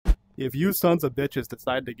If you sons of bitches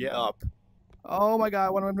decide to get up. Oh my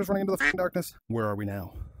god, I'm just running into the darkness. Where are we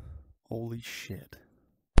now? Holy shit.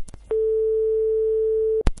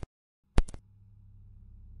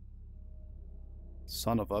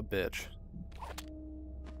 Son of a bitch.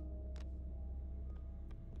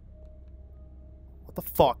 What the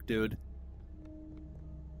fuck, dude?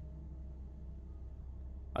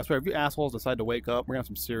 I swear, if you assholes decide to wake up, we're gonna have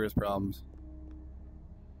some serious problems.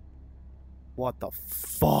 What the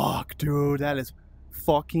fuck, dude? That is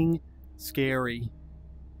fucking scary.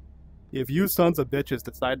 If you sons of bitches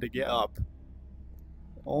decide to get up.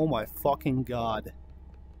 Oh my fucking god.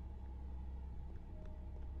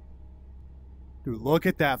 Dude, look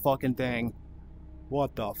at that fucking thing.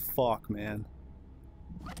 What the fuck, man?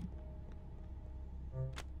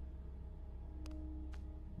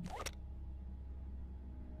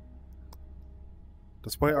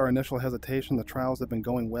 Despite our initial hesitation, the trials have been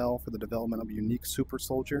going well for the development of a unique super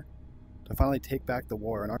soldier to finally take back the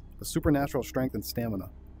war and the supernatural strength and stamina.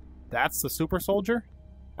 That's the super soldier?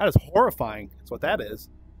 That is horrifying. That's what that is.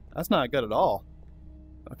 That's not good at all.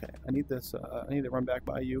 Okay, I need this, I need to run back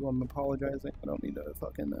by you. I'm apologizing. I don't need to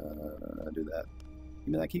fucking, do that. Give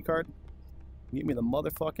me that key card. Get me the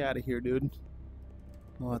motherfuck out of here, dude.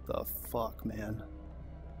 What the fuck, man?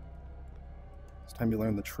 It's time you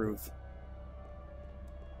learn the truth.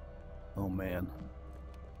 Oh, man.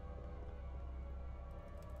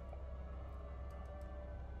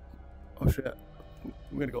 Oh, shit.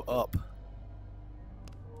 I'm gonna go up.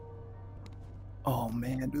 Oh,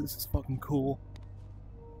 man, dude, this is fucking cool.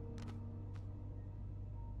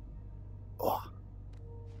 Oh.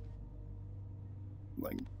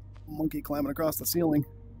 Like monkey climbing across the ceiling.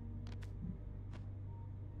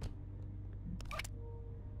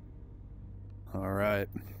 Alright.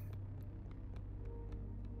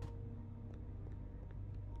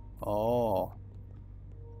 Oh.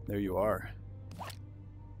 There you are.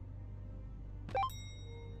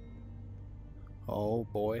 Oh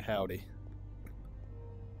boy, howdy.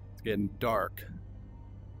 It's getting dark.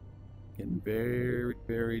 Getting very,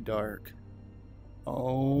 very dark.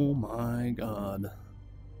 Oh my god.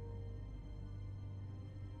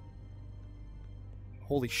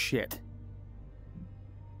 Holy shit.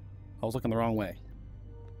 I was looking the wrong way.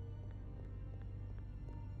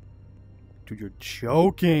 Dude, you're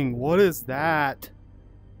joking. What is that?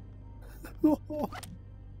 But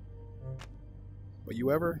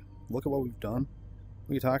you ever look at what we've done?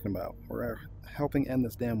 What are you talking about? We're helping end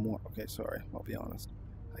this damn war. Okay, sorry. I'll be honest.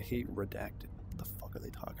 I hate redacted. What the fuck are they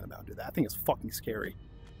talking about, dude? That thing is fucking scary.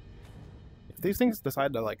 If these things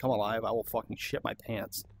decide to, like, come alive, I will fucking shit my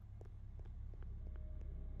pants.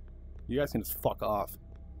 You guys can just fuck off.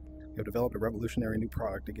 You have developed a revolutionary new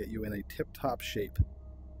product to get you in a tip-top shape.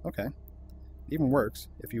 Okay. Even works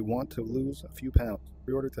if you want to lose a few pounds.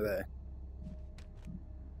 Pre-order today.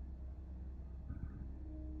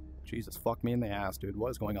 Jesus, fuck me in the ass, dude.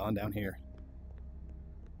 What is going on down here?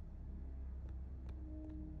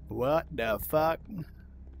 What the fuck?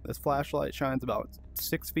 This flashlight shines about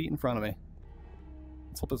 6 feet in front of me.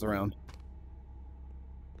 Let's flip this around.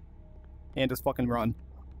 And just fucking run.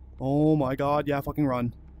 Oh my god, yeah, fucking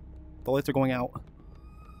run. The lights are going out.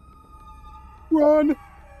 Run!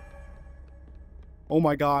 Oh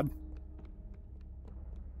my god.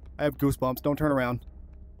 I have goosebumps. Don't turn around.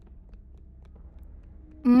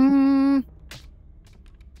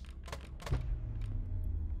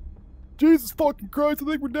 Jesus fucking Christ, I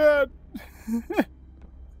think we're dead.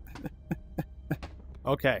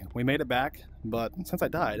 Okay, we made it back, but since I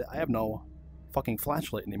died, I have no fucking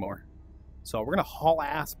flashlight anymore. So we're gonna haul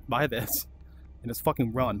ass by this and just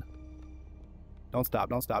fucking run. Don't stop,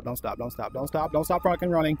 don't stop, don't stop, don't stop, don't stop, don't stop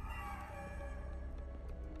fucking running.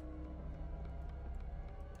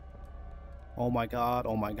 Oh my god,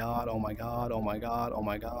 oh my god, oh my god, oh my god, oh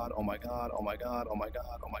my god, oh my god, oh my god, oh my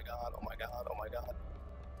god, oh my god, oh my god, oh my god.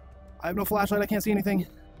 I have no flashlight, I can't see anything.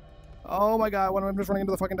 Oh my god, I'm just running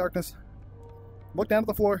into the fucking darkness. Look down at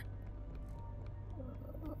the floor.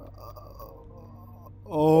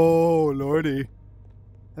 Oh, lordy.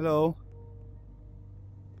 Hello.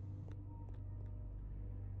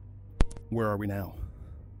 Where are we now?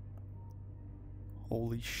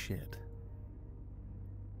 Holy shit.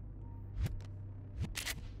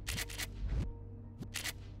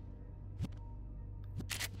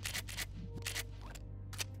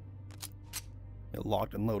 Get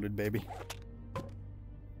locked and loaded, baby.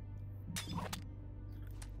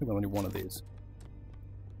 I only need one of these.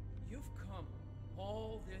 You've come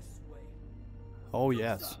all this way. Oh,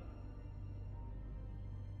 yes.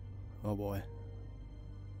 Oh, boy.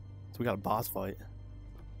 So we got a boss fight.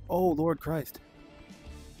 Oh, Lord Christ.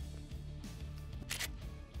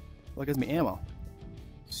 Oh, it gives me ammo.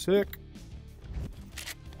 Sick.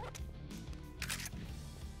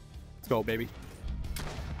 Let's go, baby.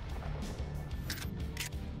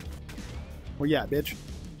 Where you at, bitch?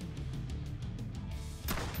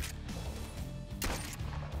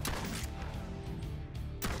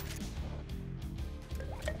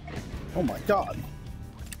 Oh my god.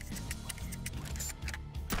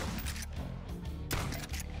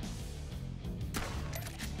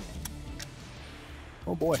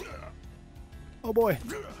 Oh boy. Oh boy.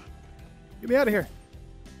 Get me out of here.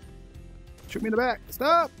 Shoot me in the back.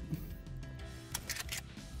 Stop!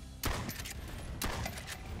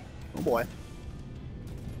 Oh boy.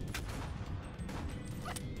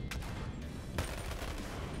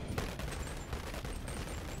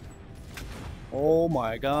 Oh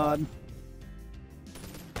my god.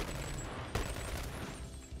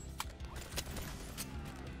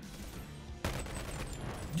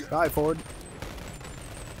 Die, Ford.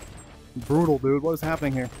 Brutal, dude. What is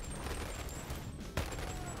happening here?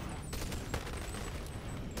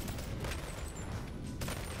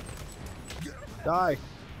 Die.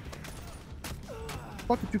 Where the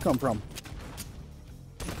fuck did you come from?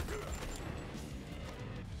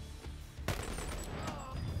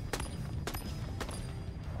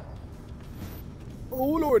 Oh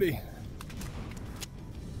lordy.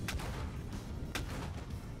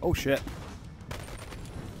 Oh shit.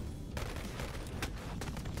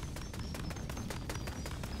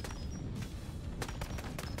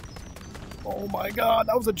 Oh my god,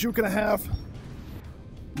 that was a juke and a half.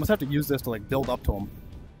 I must have to use this to like build up to him.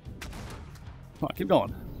 Come on, keep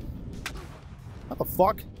going. What the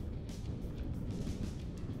fuck?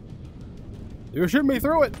 You're shooting me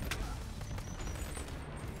through it.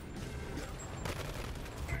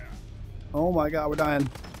 Oh my god, we're dying.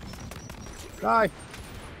 Die.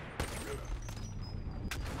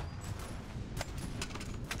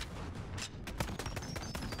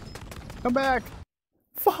 Come back.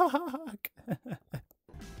 Fuck.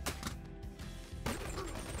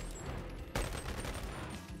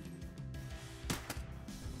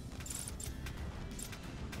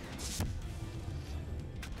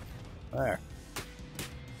 There.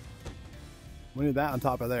 We need that on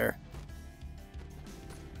top of there.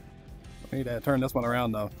 We need to turn this one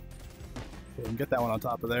around though. Okay, and get that one on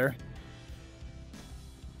top of there.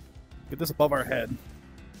 Get this above our head.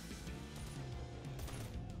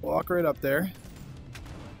 Walk right up there.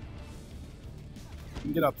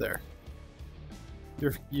 And get up there.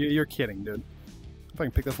 You're kidding, dude. If I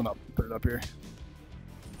can pick this one up, put it up here.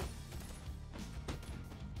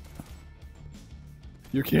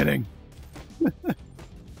 You're kidding.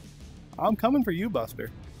 I'm coming for you,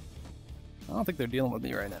 Buster. I don't think they're dealing with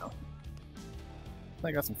me right now.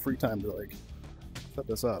 I got some free time to like set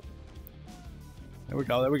this up. There we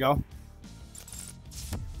go, there we go.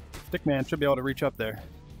 Stickman should be able to reach up there.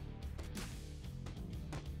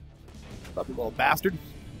 What's up, you little bastard?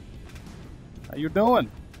 How you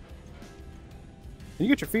doing? Can you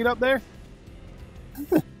get your feet up there?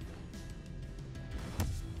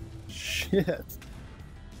 Shit.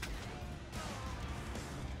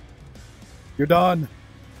 You're done.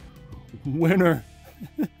 Winner.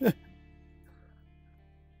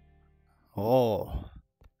 Oh.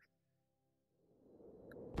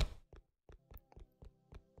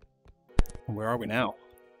 Where are we now?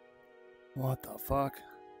 What the fuck?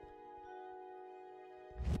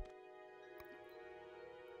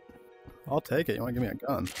 I'll take it. You want to give me a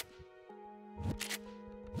gun?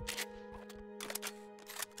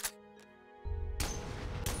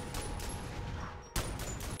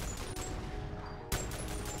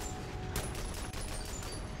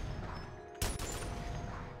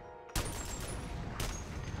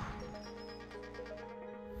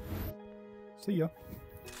 See ya.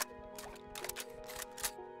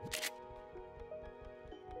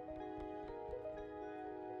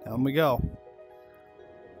 Down we go.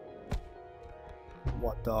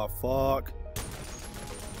 What the fuck?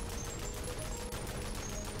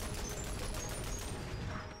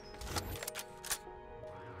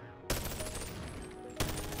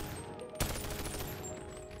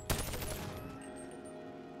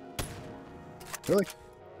 Really?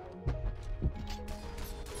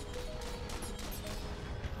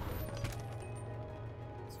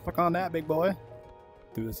 Fuck on that, big boy.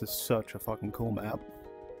 Dude, this is such a fucking cool map.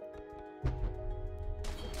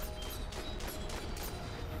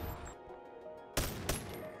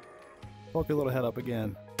 Poke your little head up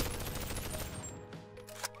again.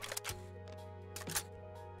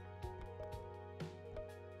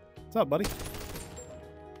 What's up, buddy?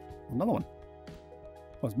 Another one.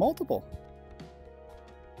 Oh, it's multiple.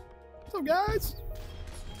 What's up, guys?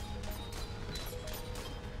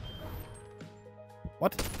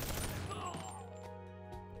 What?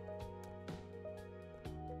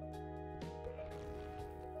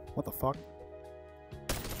 What the fuck?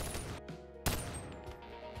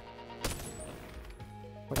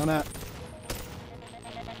 Click on that.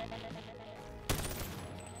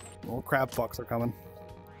 Little crab fucks are coming.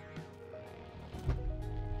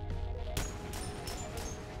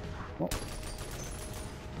 Oh.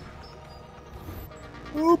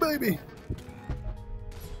 Ooh, baby!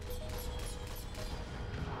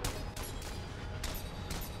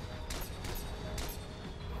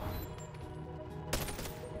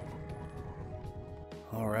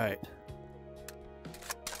 All right.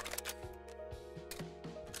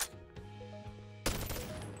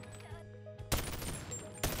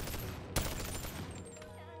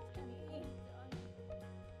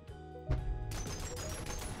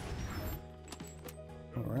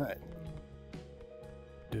 All right.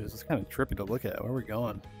 Dude, this is kind of trippy to look at. Where are we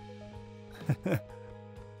going?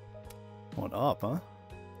 Going up, huh?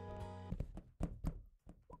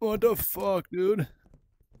 What the fuck, dude?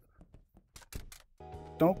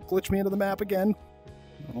 Don't glitch me into the map again.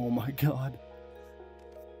 Oh my god.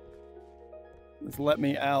 Just let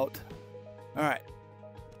me out. Alright.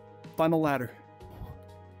 Final ladder.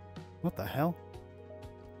 What the hell?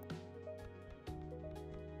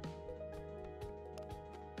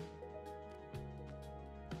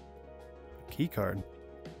 Key card.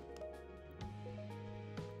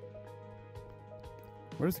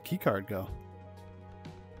 Where does the key card go?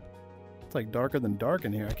 It's like darker than dark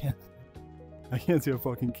in here. I can't see a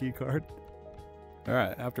fucking key card.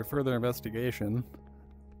 Alright, after further investigation,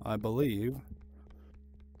 I believe...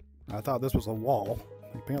 I thought this was a wall.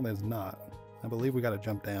 Apparently it's not. I believe we gotta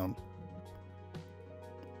jump down.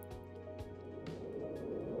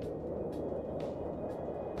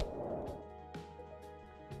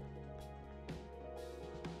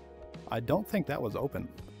 I don't think that was open.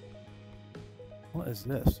 What is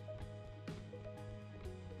this?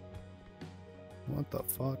 What the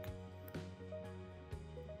fuck?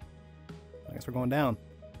 I guess we're going down.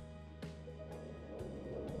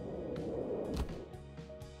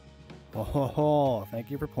 Oh, ho, ho.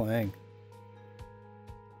 Thank you for playing.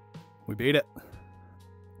 We beat it.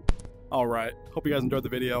 Alright, hope you guys enjoyed the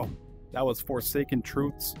video. That was Forsaken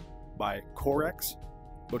Truths by Corex.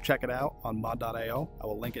 Go check it out on mod.io. I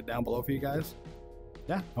will link it down below for you guys.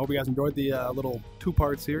 Yeah, I hope you guys enjoyed the little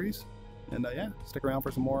two-part series. And yeah, stick around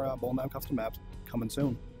for some more Bonelab custom maps coming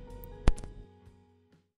soon.